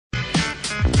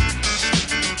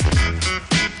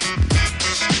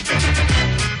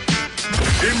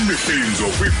Imihlinzo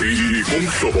kwibhili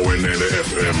kumhlobo wenene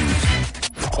FM.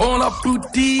 Hola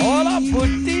puti. Hola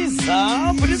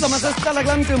putiza. Putiza masasiqala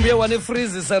kula mcimbi ye-1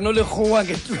 efreezisa nolikhuwa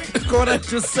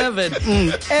nge-7:45.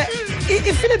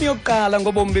 Ifilimu yokuqala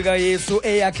ngobomi bikaYesu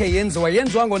eyakhe yenziwa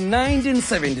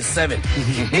ngo-1977.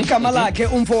 Igama lakhe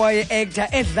umfo waye-actor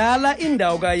edlala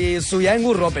indawo kaYesu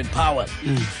yayinguRobert Powell.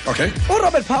 Okay.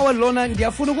 uRobert Powell lona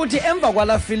ndiyafuna ukuthi emva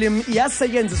kwala film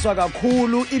yasetyenziswa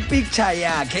kakhulu ipicture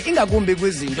yakhe ingakumbi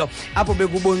kwizinto apho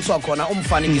bekuboniswa khona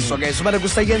umfanekiso kaYesu bale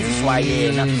kusetyenziswa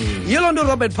yena. Yilo nto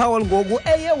uRobert Powell ngoku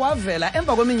eye wavela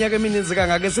emva kweminyaka emininzi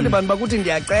kangaka sithi bantu bakuthi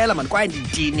ndiyacela mani kwaye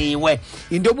ndidiniwe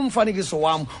into yobumfanekiso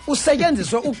wam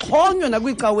usetyenziswe uxhonywe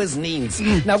nakwiicawa ezininzi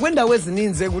nakwiindawo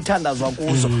ezininzi ekuthandazwa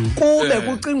kuzo kube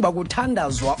kucingwa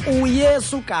kuthandazwa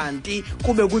uYesu kanti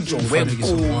kube kujongwe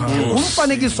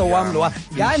umfanekiso wam lowa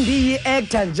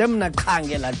ngandiyi-actor nje mna qha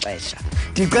ngela xesha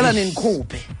ndicela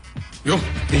nindikhuphe. Yo.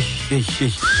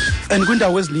 And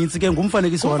kwindawo ezininzi ke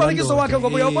ngumfanekiso wakhe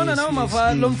ngoba uyawubona nawo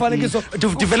mafa lo mfanekiso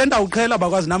ndivele ndawuqhela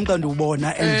bakwazi nam xa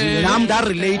ndiwubona and nam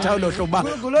ndarelate lo hlobo uba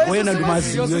wena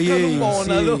ndimaziyo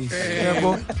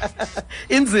yebo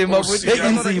inzima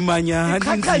inzima nyhani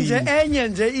qha nje enye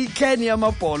nje ikheni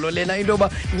yamabholo lena into yoba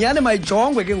nyhani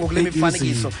mayijongwe ke ngoku le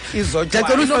mifanekiso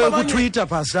ndiyacela ufake kuTwitter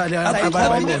pasali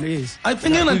abayibone I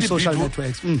think social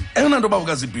networks eyona nto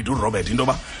bawukazibhida uRobert into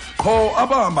yoba kho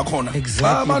abahamba khona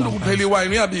xa abantu kuphela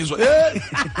iwayini uyabizwa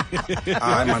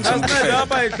hayi man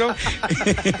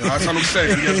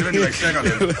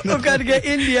ukanti ke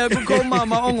India kukho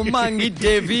umama ongumangi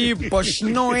Devi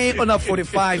Boshnoi ona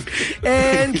 45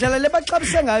 ndlela le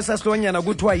baxabise ngayo sasilonyana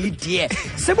kuthiwa yideer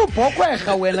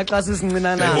sebubhokhwerha wena xa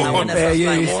sisincinanana wena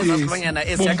sasilonyana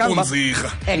esiyakamba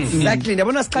exactly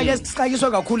ndiyabona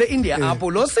sixakiswa kakhulu eIndia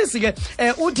apho lo sisi ke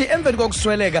uthi emveni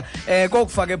kokusweleka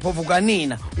kokufaka ephofu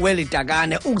kanina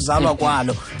welitakane ukuzalwa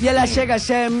kwalo yelahleka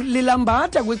shem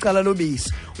lilambatha kwicala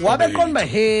lobisi wabeqonda uba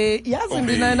he yazi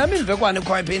ndinayo nami imvekwane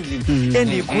khwapha endlini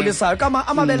endiyikhulisayo kama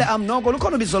amabele am noko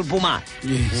lukhona ubisi oluphumayo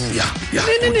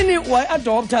nini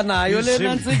wayi-adoptha nayo le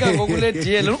nantsika ngokule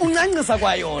diye uncancisa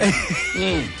kwayona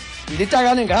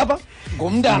litakane ngapha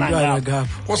ngumntana ngapha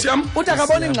nkosi yam uthi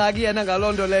akabona ingxaki yena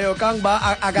ngaloo nto leyo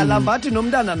kangoba akalambathi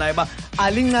nomntana naye uba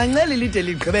alincanceli lide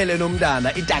ligqibele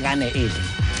nomntana itakane eli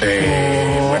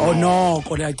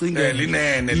noko ndiyacinga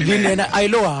linene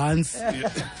ayilo hansi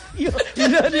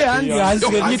hansi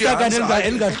ngenye itakane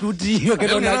elingahluthiyo ke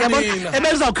lona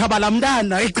ebelizawukhaba laa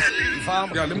mntana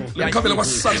lemkhabela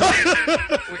kwasisana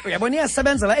uyabona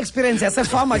iyasebenza la experience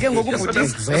yasefama ke ngoku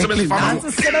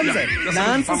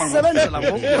nantsi sisebenzela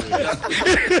ngoku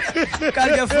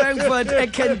kanti ke Frankfurt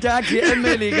eKentucky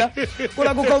eMelika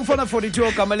kula kukho umfana 42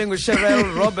 ogama linguSherelle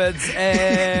Roberts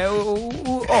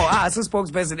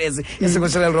si-spokesperson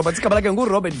esinguSherelle Roberts igama lakhe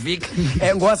nguRobert Vick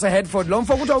ngowase-Hertford lo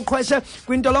mfo kuthiwa uqhweshe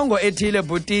kwintolongo ethile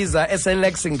butiza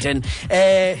ese-Lexington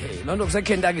loo nto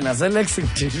kuseKentucky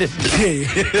nase-Lexington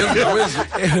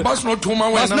basinothuma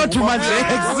wena nje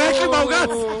exactly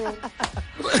bawukazi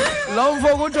lo mfo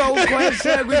kuthiwa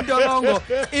uqhweshe kwintolongo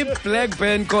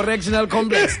i-Blackburn Correctional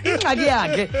Complex ingxaki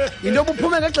yakhe yinto yoba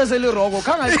uphume ngexesha eliroko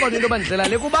khangayiqonda into yoba ndidlela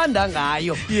le kubanda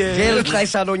ngayo ngeli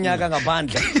xesha lonyaka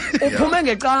ngaphandle uphume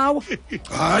ngecawa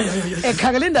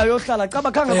ekhangela indawo yohlala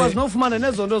caba khangakwazi nofumana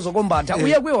nezo nto zokombatha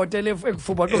uye kwihotele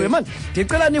ekufupha qobe mani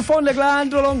ndicela nifowunele kulaa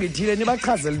ntolongo ithile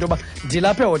nibachazele into yoba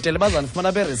ndilapha ehotele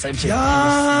bazandifumana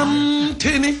bereception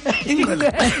thini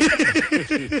ingqele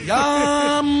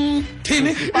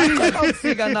thini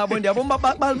ufika nabo ndiyabona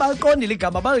baqondile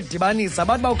igama balidibanisa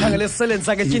bathi bawukhangela esiseleni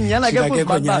sakhe tyhini nyhana ke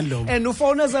kuziba and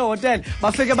ufowune sehotele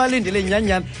bafike balindile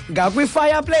nyhanyhana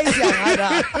ngakwi-fireplace yangada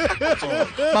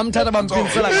bamthatha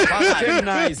bamphindisela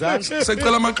ngaphakathi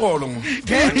secela amaxolo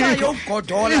ngenxa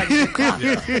yokugodola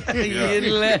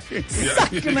yile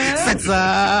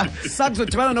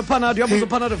sakuzodibana nophanathi uyabuza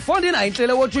uphanathi fondini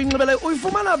ayintlele wotsho uyinxibele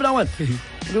uyifumana phi nawana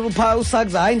phaa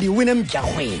usakza hayi ndiwine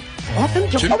emdyarhweni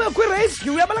obe kwirace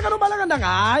uyabalaka nobalaka ntanga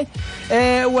hayi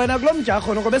wena kulo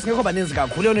mjarho noko besingekho baninzi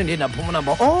kakhulu yona ndiye ndaphuma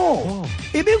unamba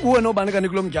ibinguwe nobani kanti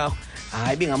kulo mjarho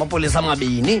hayi bingamapolisa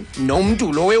amabini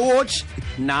nomntu lo wewatch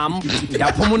nam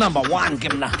ndaphuma unumber 1 ke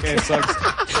mna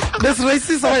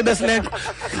besiracisa waye besileqa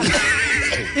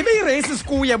ibe-racist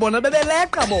kuye bona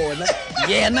bebeleqa bona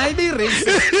yena ibe-racist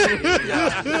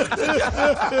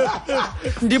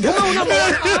ndiphuma unumber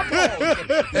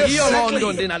 1 yiyo loo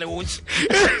nto ndinale utshi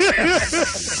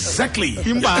exactly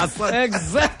imbasa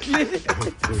exactly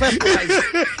first prize